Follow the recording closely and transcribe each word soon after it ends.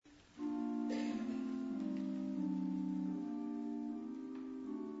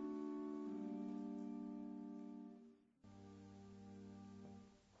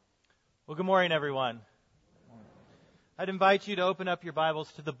Well, good morning, everyone. I'd invite you to open up your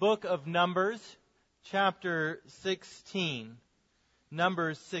Bibles to the book of Numbers, chapter 16.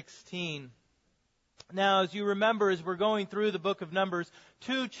 Numbers 16. Now, as you remember, as we're going through the book of Numbers,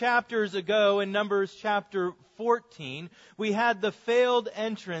 2 chapters ago in Numbers chapter 14, we had the failed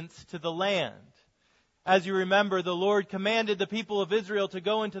entrance to the land. As you remember, the Lord commanded the people of Israel to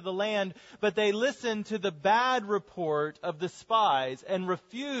go into the land, but they listened to the bad report of the spies and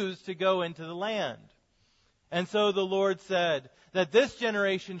refused to go into the land. And so the Lord said that this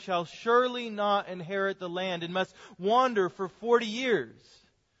generation shall surely not inherit the land and must wander for 40 years.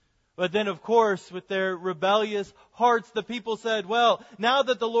 But then, of course, with their rebellious hearts, the people said, well, now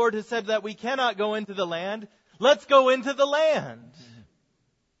that the Lord has said that we cannot go into the land, let's go into the land.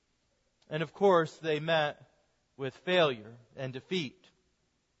 And of course, they met with failure and defeat.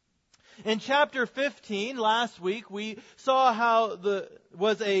 In chapter 15, last week, we saw how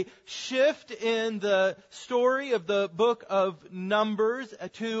was a shift in the story of the book of Numbers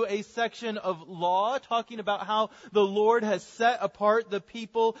to a section of law, talking about how the Lord has set apart the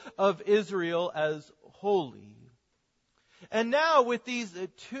people of Israel as holy. And now with these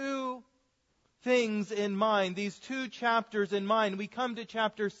two things in mind, these 2 chapters in mind, we come to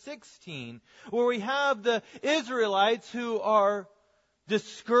chapter 16, where we have the Israelites who are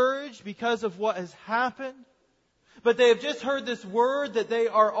discouraged because of what has happened. But they have just heard this word that they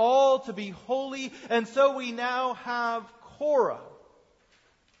are all to be holy. And so we now have Korah,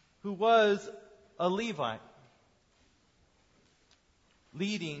 who was a Levite,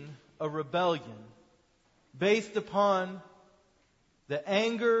 leading a rebellion based upon the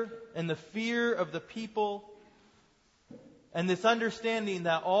anger and the fear of the people, and this understanding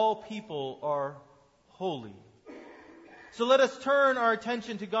that all people are holy. So let us turn our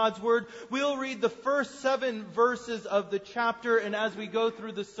attention to God's Word. We'll read the first 7 verses of the chapter, and as we go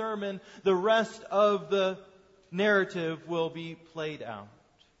through the sermon, the rest of the narrative will be played out.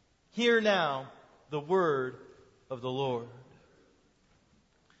 Hear now the word of the Lord.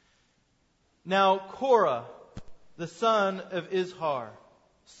 Now Korah, the son of Izhar,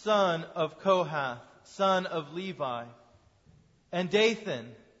 son of Kohath, son of Levi, and Dathan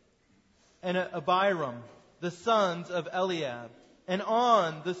and Abiram, the sons of Eliab, and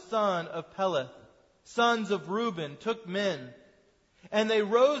On, the son of Peleth, sons of Rueben, took men. And they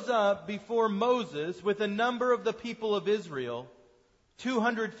rose up before Moses with a number of the people of Israel,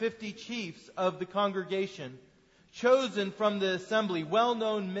 250 chiefs of the congregation, chosen from the assembly,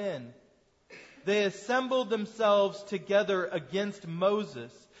 well-known men. They assembled themselves together against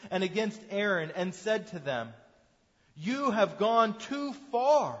Moses and against Aaron and said to them, "You have gone too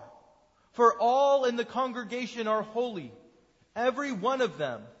far, for all in the congregation are holy, every one of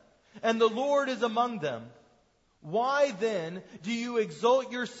them, and the Lord is among them. Why then do you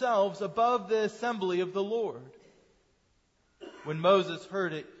exalt yourselves above the assembly of the Lord?" When Moses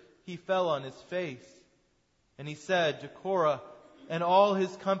heard it, he fell on his face, and he said to Korah and all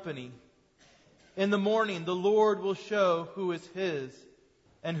his company, "In the morning the Lord will show who is his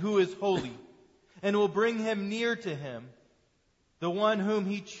and who is holy, and will bring him near to him. The one whom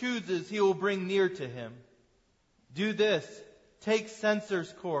he chooses he will bring near to him. Do this, take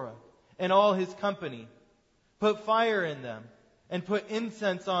censers, Korah, and all his company. Put fire in them, and put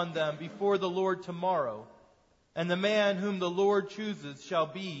incense on them before the Lord tomorrow. And the man whom the Lord chooses shall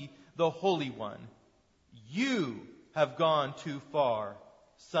be the Holy One. You have gone too far,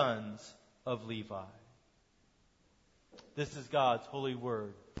 sons of Levi." This is God's holy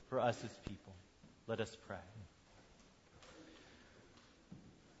word for us as people. Let us pray.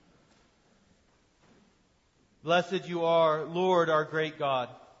 Blessed you are, Lord, our great God,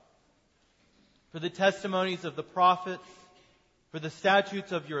 for the testimonies of the prophets, for the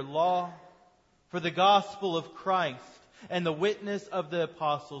statutes of your law, for the gospel of Christ, and the witness of the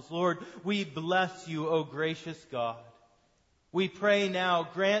apostles. Lord, we bless you, O gracious God. We pray now,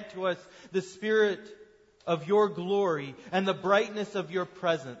 grant to us the spirit of your glory and the brightness of your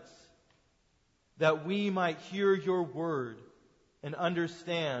presence, that we might hear your word and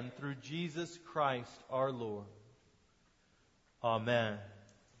understand through Jesus Christ our Lord. Amen.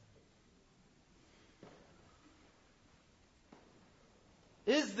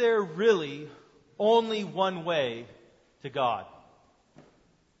 Is there really only one way to God?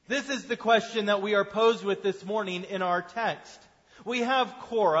 This is the question that we are posed with this morning in our text. We have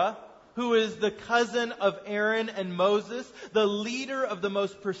Korah, who is the cousin of Aaron and Moses, the leader of the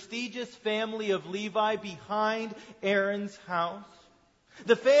most prestigious family of Levi behind Aaron's house,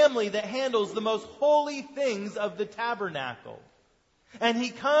 the family that handles the most holy things of the tabernacle. And he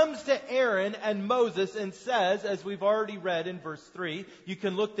comes to Aaron and Moses and says, as we've already read in verse 3, you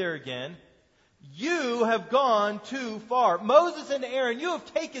can look there again, you have gone too far. Moses and Aaron, you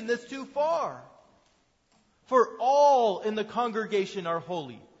have taken this too far. For all in the congregation are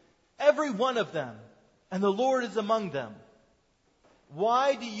holy, every one of them, and the Lord is among them.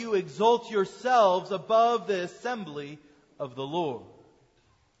 Why do you exalt yourselves above the assembly of the Lord?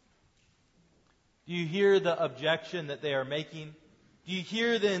 Do you hear the objection that they are making? Do you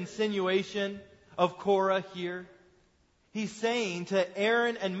hear the insinuation of Korah here? He's saying to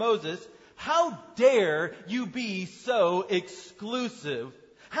Aaron and Moses, how dare you be so exclusive?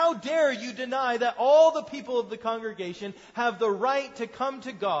 How dare you deny that all the people of the congregation have the right to come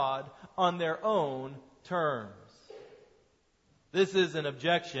to God on their own terms? This is an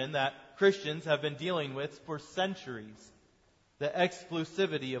objection that Christians have been dealing with for centuries. The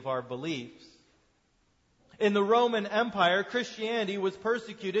exclusivity of our beliefs. In the Roman Empire, Christianity was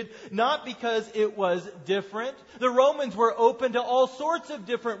persecuted not because it was different. The Romans were open to all sorts of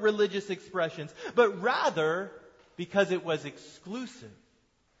different religious expressions, but rather because it was exclusive.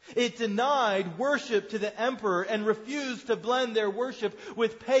 It denied worship to the emperor and refused to blend their worship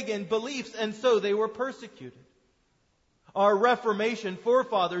with pagan beliefs, and so they were persecuted. Our Reformation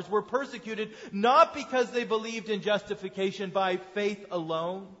forefathers were persecuted not because they believed in justification by faith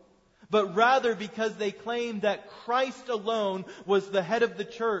alone, but rather because they claimed that Christ alone was the head of the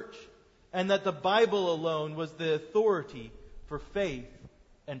church and that the Bible alone was the authority for faith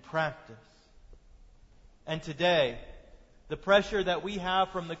and practice. And today, the pressure that we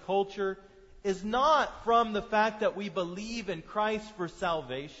have from the culture is not from the fact that we believe in Christ for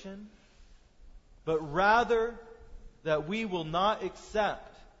salvation, but rather that we will not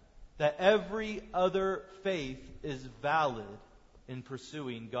accept that every other faith is valid in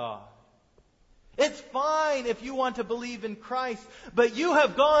pursuing God. It's fine if you want to believe in Christ, but you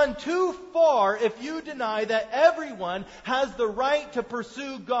have gone too far if you deny that everyone has the right to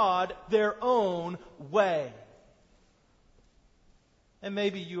pursue God their own way. And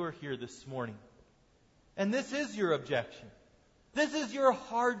maybe you are here this morning, and this is your objection. This is your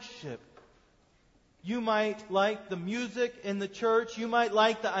hardship. You might like the music in the church. You might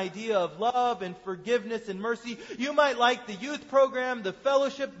like the idea of love and forgiveness and mercy. You might like the youth program, the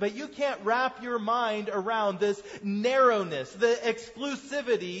fellowship, but you can't wrap your mind around this narrowness, the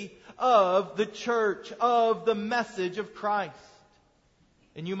exclusivity of the church, of the message of Christ.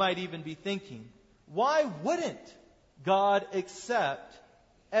 And you might even be thinking, why wouldn't God accept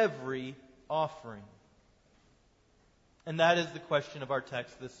every offering? And that is the question of our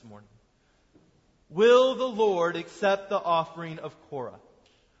text this morning. Will the Lord accept the offering of Korah?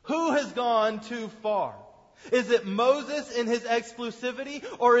 Who has gone too far? Is it Moses in his exclusivity,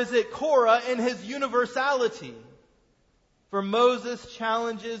 or is it Korah in his universality? For Moses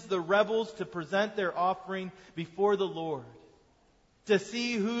challenges the rebels to present their offering before the Lord, to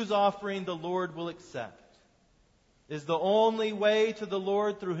see whose offering the Lord will accept. Is the only way to the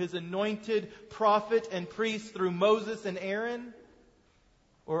Lord through his anointed prophet and priest through Moses and Aaron?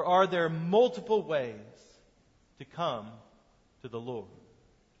 Or are there multiple ways to come to the Lord?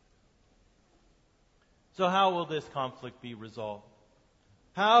 So how will this conflict be resolved?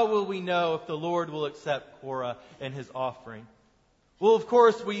 How will we know if the Lord will accept Korah and his offering? Well, of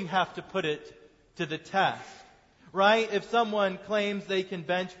course, we have to put it to the test, right? If someone claims they can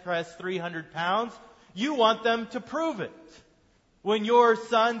bench press 300 pounds, you want them to prove it. When your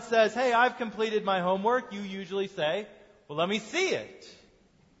son says, hey, I've completed my homework, you usually say, well, let me see it.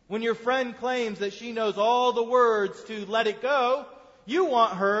 When your friend claims that she knows all the words to Let It Go, you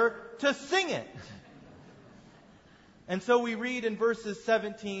want her to sing it. And so we read in verses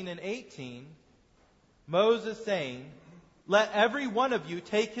 17 and 18, Moses saying, let every one of you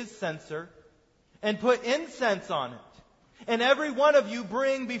take his censer and put incense on it. And every one of you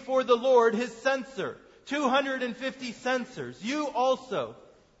bring before the Lord his censer, 250 censers, you also,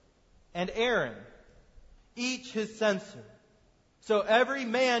 and Aaron, each his censer. So every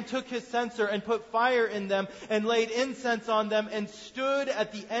man took his censer and put fire in them and laid incense on them and stood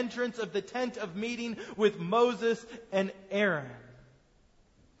at the entrance of the tent of meeting with Moses and Aaron.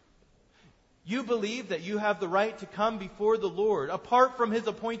 You believe that you have the right to come before the Lord apart from his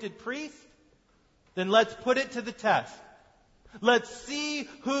appointed priest? Then let's put it to the test. Let's see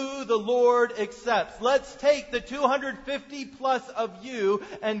who the Lord accepts. Let's take the 250 plus of you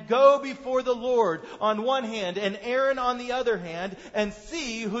and go before the Lord on one hand and Aaron on the other hand and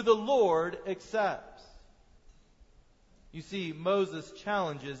see who the Lord accepts. You see, Moses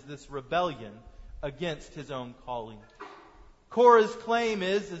challenges this rebellion against his own calling. Korah's claim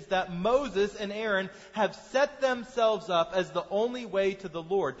is that Moses and Aaron have set themselves up as the only way to the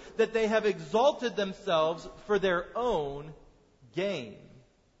Lord, that they have exalted themselves for their own gain.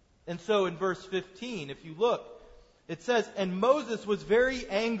 And so in verse 15, if you look, it says, "And Moses was very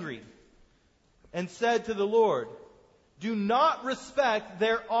angry and said to the Lord, 'Do not respect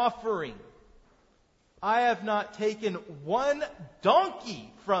their offering. I have not taken one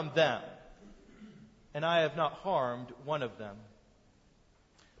donkey from them, and I have not harmed one of them.'"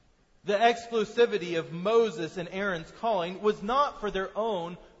 The exclusivity of Moses and Aaron's calling was not for their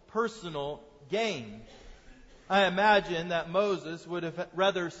own personal gain. I imagine that Moses would have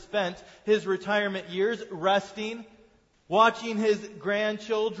rather spent his retirement years resting, watching his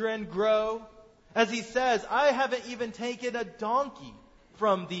grandchildren grow. As he says, "I haven't even taken a donkey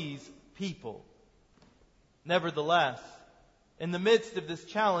from these people." Nevertheless, in the midst of this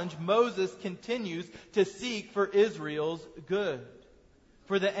challenge, Moses continues to seek for Israel's good.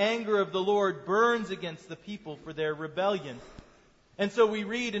 For the anger of the Lord burns against the people for their rebellion. And so we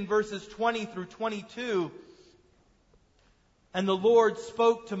read in verses 20 through 22, "And the Lord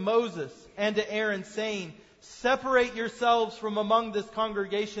spoke to Moses and to Aaron, saying, 'Separate yourselves from among this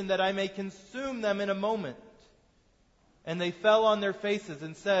congregation, that I may consume them in a moment.' And they fell on their faces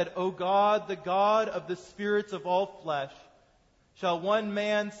and said, 'O God, the God of the spirits of all flesh, shall one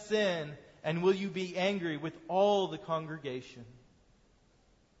man sin, and will you be angry with all the congregation?'"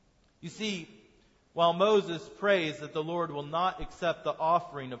 You see, while Moses prays that the Lord will not accept the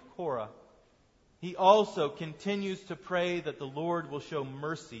offering of Korah, he also continues to pray that the Lord will show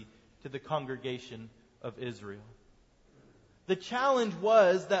mercy to the congregation of Israel. The challenge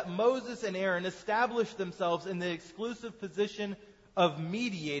was that Moses and Aaron established themselves in the exclusive position of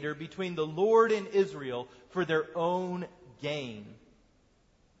mediator between the Lord and Israel for their own gain.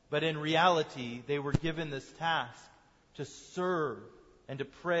 But in reality, they were given this task to serve and to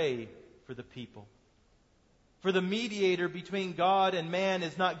pray for the people. For the mediator between God and man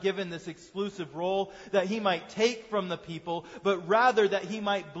is not given this exclusive role that he might take from the people, but rather that he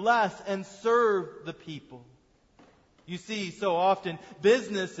might bless and serve the people. You see, so often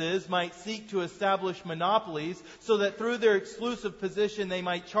businesses might seek to establish monopolies so that through their exclusive position they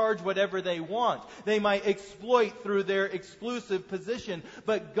might charge whatever they want. They might exploit through their exclusive position.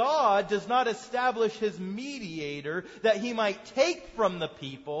 But God does not establish His mediator that He might take from the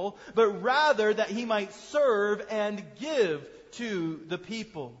people, but rather that He might serve and give to the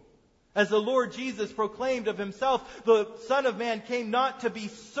people. As the Lord Jesus proclaimed of Himself, the Son of Man came not to be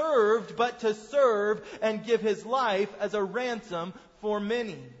served, but to serve and give His life as a ransom for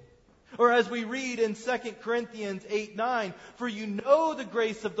many. Or as we read in 2 Corinthians 8:9, "For you know the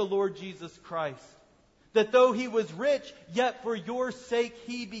grace of the Lord Jesus Christ, that though He was rich, yet for your sake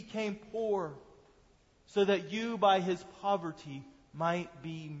He became poor, so that you by His poverty might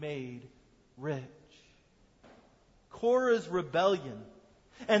be made rich." Korah's rebellion,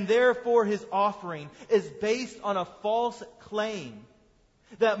 and therefore his offering, is based on a false claim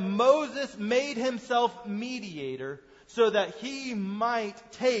that Moses made himself mediator so that he might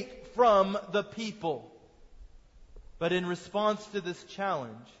take from the people. But in response to this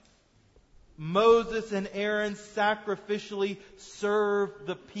challenge, Moses and Aaron sacrificially served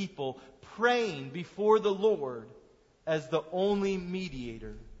the people, praying before the Lord as the only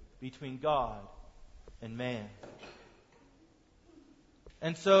mediator between God and man.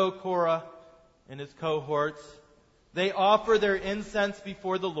 And so Korah and his cohorts, they offer their incense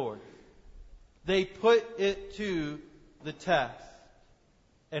before the Lord. They put it to the test.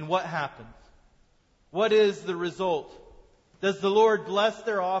 And what happens? What is the result? Does the Lord bless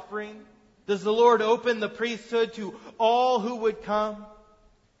their offering? Does the Lord open the priesthood to all who would come?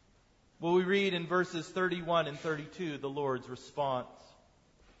 Well, we read in verses 31 and 32 the Lord's response.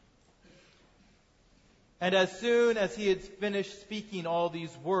 "And as soon as he had finished speaking all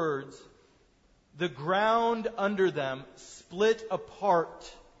these words, the ground under them split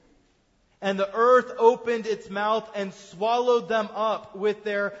apart, and the earth opened its mouth and swallowed them up with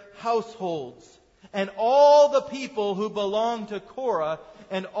their households, and all the people who belonged to Korah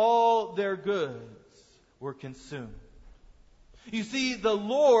and all their goods were consumed." You see, the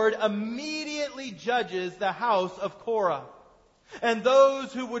Lord immediately judges the house of Korah and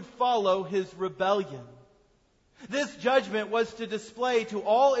those who would follow his rebellion. This judgment was to display to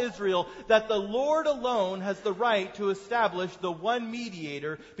all Israel that the Lord alone has the right to establish the one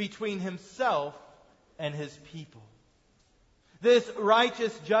mediator between Himself and His people. This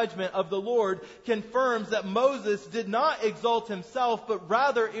righteous judgment of the Lord confirms that Moses did not exalt himself, but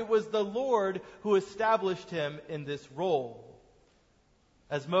rather it was the Lord who established him in this role.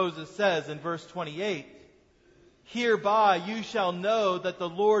 As Moses says in verse 28, Hereby you shall know that the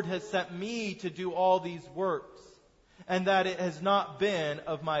Lord has sent me to do all these works, and that it has not been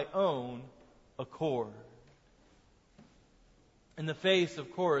of my own accord." In the face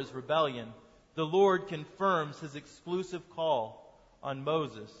of Korah's rebellion, the Lord confirms His exclusive call on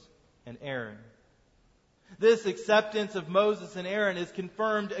Moses and Aaron. This acceptance of Moses and Aaron is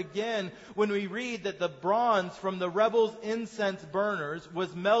confirmed again when we read that the bronze from the rebels' incense burners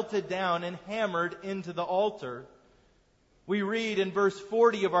was melted down and hammered into the altar. We read in verse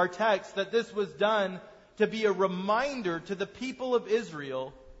 40 of our text that this was done to be a reminder to the people of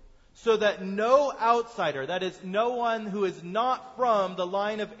Israel so that no outsider, that is, no one who is not from the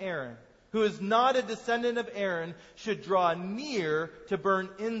line of Aaron, who is not a descendant of Aaron, should draw near to burn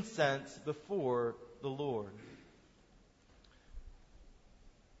incense before the Lord.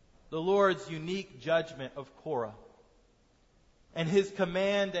 The Lord's unique judgment of Korah and His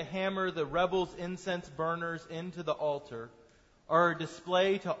command to hammer the rebels' incense burners into the altar are a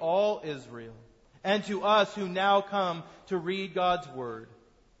display to all Israel and to us who now come to read God's Word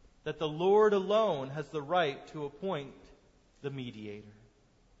that the Lord alone has the right to appoint the mediator.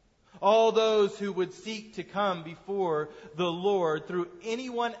 All those who would seek to come before the Lord through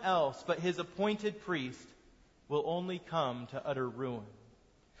anyone else but His appointed priest will only come to utter ruin.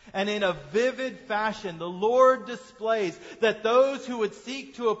 And in a vivid fashion, the Lord displays that those who would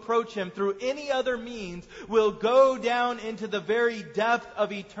seek to approach Him through any other means will go down into the very depth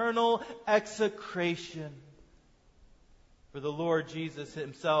of eternal execration. For the Lord Jesus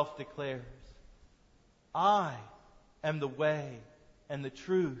Himself declares, "I am the way and the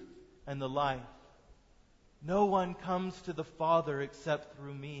truth and the life. No one comes to the Father except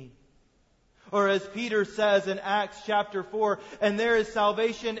through me." Or as Peter says in Acts chapter 4, "And there is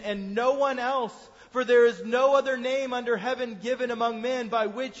salvation in no one else, for there is no other name under heaven given among men by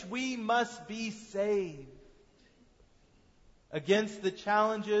which we must be saved." Against the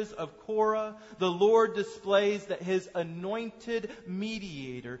challenges of Korah, the Lord displays that His anointed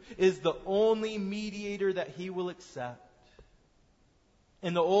mediator is the only mediator that He will accept.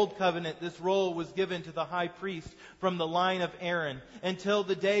 In the Old Covenant, this role was given to the high priest from the line of Aaron until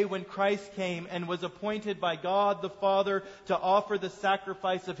the day when Christ came and was appointed by God the Father to offer the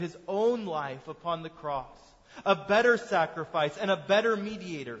sacrifice of His own life upon the cross. A better sacrifice and a better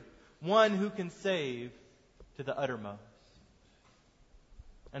mediator, one who can save to the uttermost.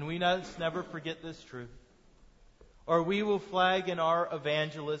 And we must never forget this truth, or we will flag in our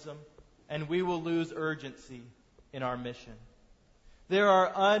evangelism and we will lose urgency in our mission. There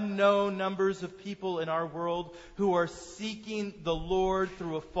are unknown numbers of people in our world who are seeking the Lord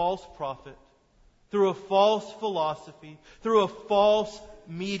through a false prophet, through a false philosophy, through a false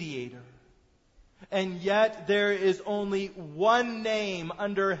mediator. And yet there is only one name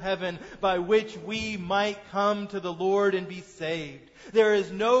under heaven by which we might come to the Lord and be saved. There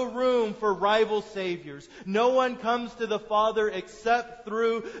is no room for rival saviors. No one comes to the Father except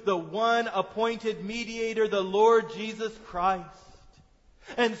through the one appointed mediator, the Lord Jesus Christ.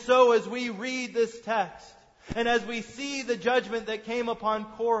 And so as we read this text, and as we see the judgment that came upon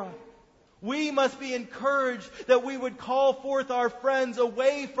Korah, we must be encouraged that we would call forth our friends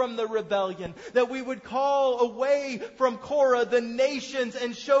away from the rebellion, that we would call away from Korah the nations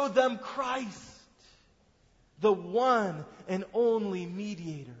and show them Christ, the one and only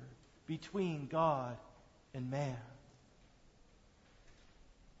mediator between God and man.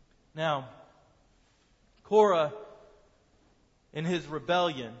 Now, Korah in his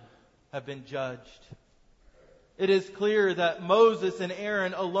rebellion have been judged. It is clear that Moses and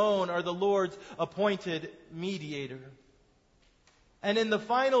Aaron alone are the Lord's appointed mediator. And in the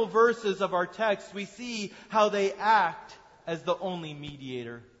final verses of our text, we see how they act as the only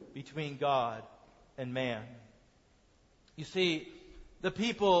mediator between God and man. You see, the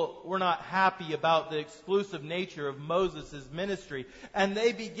people were not happy about the exclusive nature of Moses' ministry, and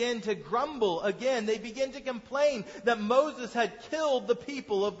they begin to grumble again. They begin to complain that Moses had killed the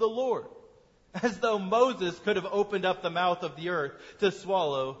people of the Lord, as though Moses could have opened up the mouth of the earth to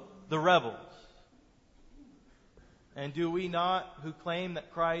swallow the rebels. And do we not, who claim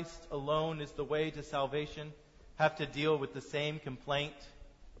that Christ alone is the way to salvation, have to deal with the same complaint?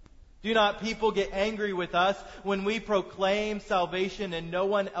 Do not people get angry with us when we proclaim salvation in no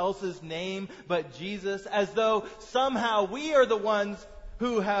one else's name but Jesus, as though somehow we are the ones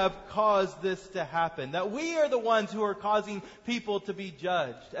who have caused this to happen, that we are the ones who are causing people to be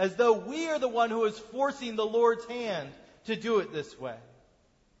judged, as though we are the one who is forcing the Lord's hand to do it this way?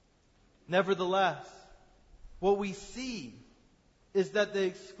 Nevertheless, what we see is that the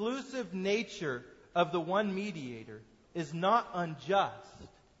exclusive nature of the one mediator is not unjust,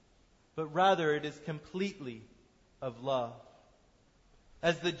 but rather it is completely of love.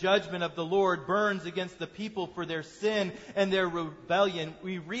 As the judgment of the Lord burns against the people for their sin and their rebellion,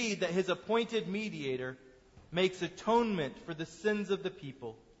 we read that His appointed mediator makes atonement for the sins of the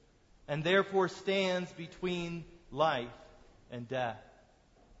people and therefore stands between life and death.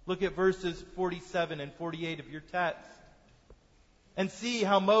 Look at verses 47 and 48 of your text and see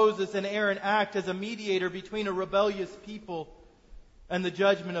how Moses and Aaron act as a mediator between a rebellious people and the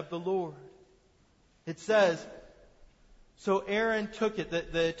judgment of the Lord. It says, so Aaron took it,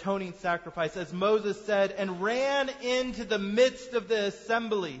 the atoning sacrifice, as Moses said, and ran into the midst of the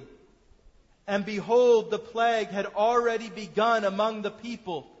assembly. And behold, the plague had already begun among the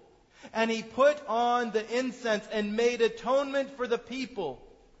people. And he put on the incense and made atonement for the people.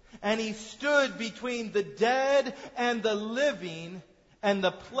 And he stood between the dead and the living, and the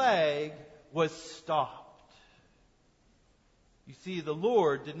plague was stopped. You see, the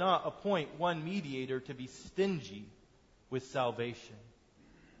Lord did not appoint one mediator to be stingy with salvation.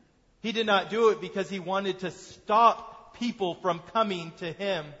 He did not do it because He wanted to stop people from coming to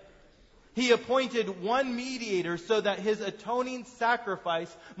Him. He appointed one mediator so that His atoning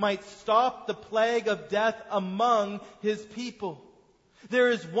sacrifice might stop the plague of death among His people. There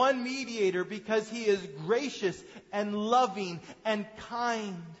is one mediator because He is gracious and loving and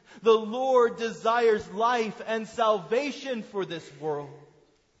kind. The Lord desires life and salvation for this world.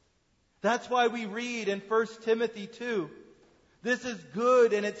 That's why we read in 1 Timothy 2, this is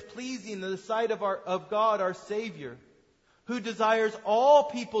good and it's pleasing in the sight of God our Savior, who desires all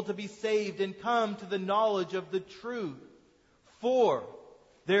people to be saved and come to the knowledge of the truth. For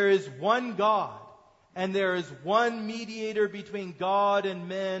there is one God, and there is one mediator between God and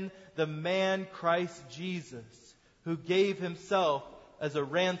men, the man Christ Jesus, who gave Himself as a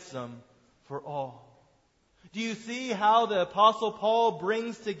ransom for all. Do you see how the Apostle Paul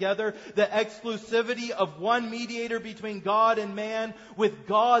brings together the exclusivity of one mediator between God and man with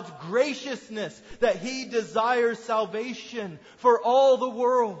God's graciousness that He desires salvation for all the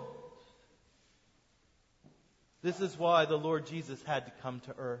world? This is why the Lord Jesus had to come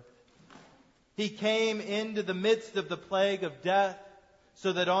to earth. He came into the midst of the plague of death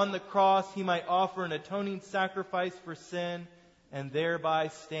so that on the cross He might offer an atoning sacrifice for sin and thereby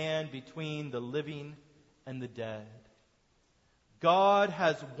stand between the living and the dead. God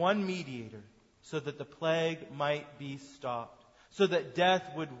has one mediator so that the plague might be stopped, so that death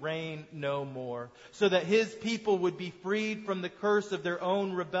would reign no more, so that His people would be freed from the curse of their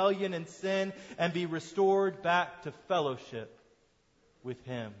own rebellion and sin and be restored back to fellowship with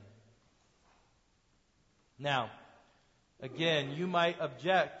Him. Now, again, you might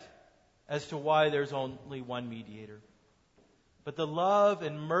object as to why there's only one mediator. But the love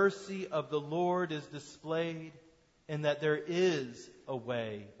and mercy of the Lord is displayed in that there is a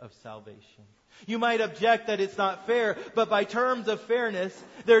way of salvation. You might object that it's not fair, but by terms of fairness,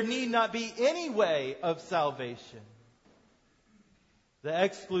 there need not be any way of salvation. The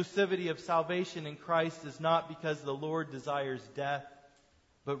exclusivity of salvation in Christ is not because the Lord desires death,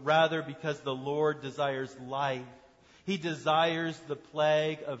 but rather because the Lord desires life. He desires the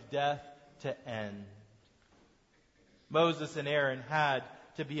plague of death to end. Moses and Aaron had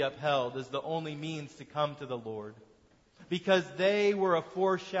to be upheld as the only means to come to the Lord, because they were a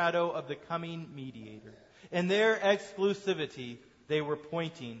foreshadow of the coming mediator. In their exclusivity, they were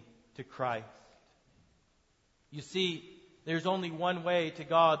pointing to Christ. You see, there's only one way to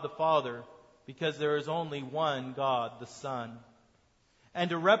God the Father, because there is only one God the Son. And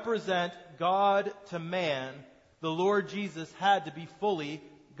to represent God to man, the Lord Jesus had to be fully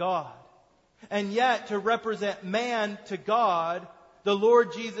God. And yet, to represent man to God, the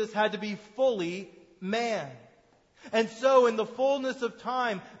Lord Jesus had to be fully man. And so, in the fullness of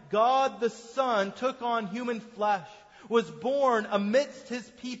time, God the Son took on human flesh, was born amidst His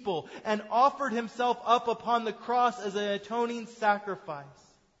people, and offered Himself up upon the cross as an atoning sacrifice.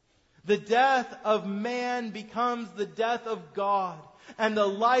 The death of man becomes the death of God, and the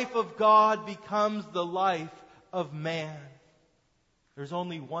life of God becomes the life of man. There's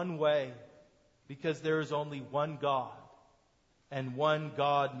only one way, because there is only one God and one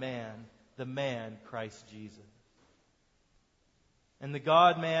God-man, the man Christ Jesus. And the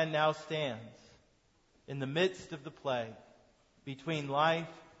God-man now stands in the midst of the plague between life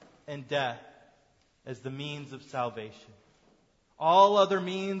and death as the means of salvation. All other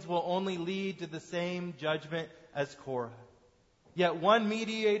means will only lead to the same judgment as Korah. Yet one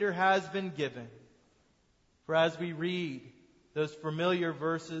mediator has been given. For as we read those familiar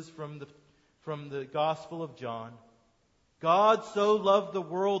verses from the Gospel of John, God so loved the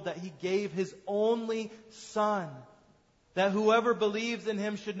world that He gave His only Son, that whoever believes in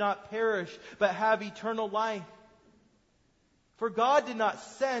Him should not perish, but have eternal life. For God did not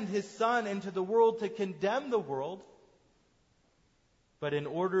send His Son into the world to condemn the world, but in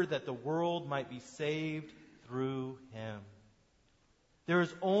order that the world might be saved through Him. There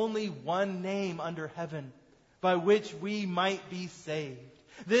is only one name under heaven by which we might be saved.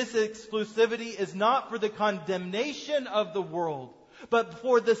 This exclusivity is not for the condemnation of the world, but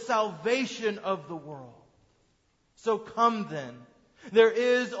for the salvation of the world. So come then. There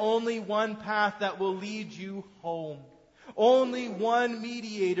is only one path that will lead you home. Only one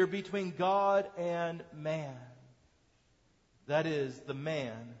mediator between God and man. That is the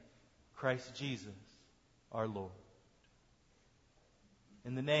man, Christ Jesus, our Lord.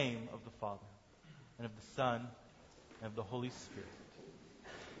 In the name of the Father, and of the Son, and of the Holy Spirit.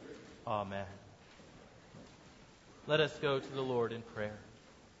 Amen. Let us go to the Lord in prayer.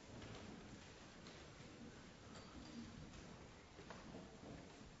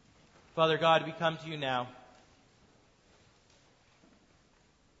 Father God, we come to you now,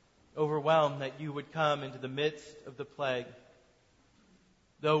 overwhelmed that you would come into the midst of the plague.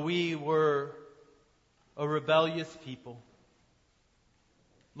 Though we were a rebellious people,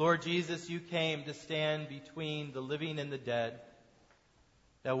 Lord Jesus, you came to stand between the living and the dead,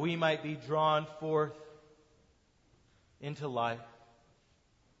 that we might be drawn forth into life.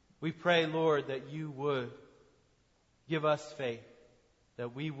 We pray, Lord, that you would give us faith,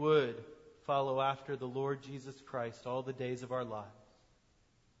 that we would follow after the Lord Jesus Christ all the days of our lives.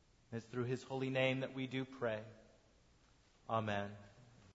 It's through His holy name that we do pray. Amen.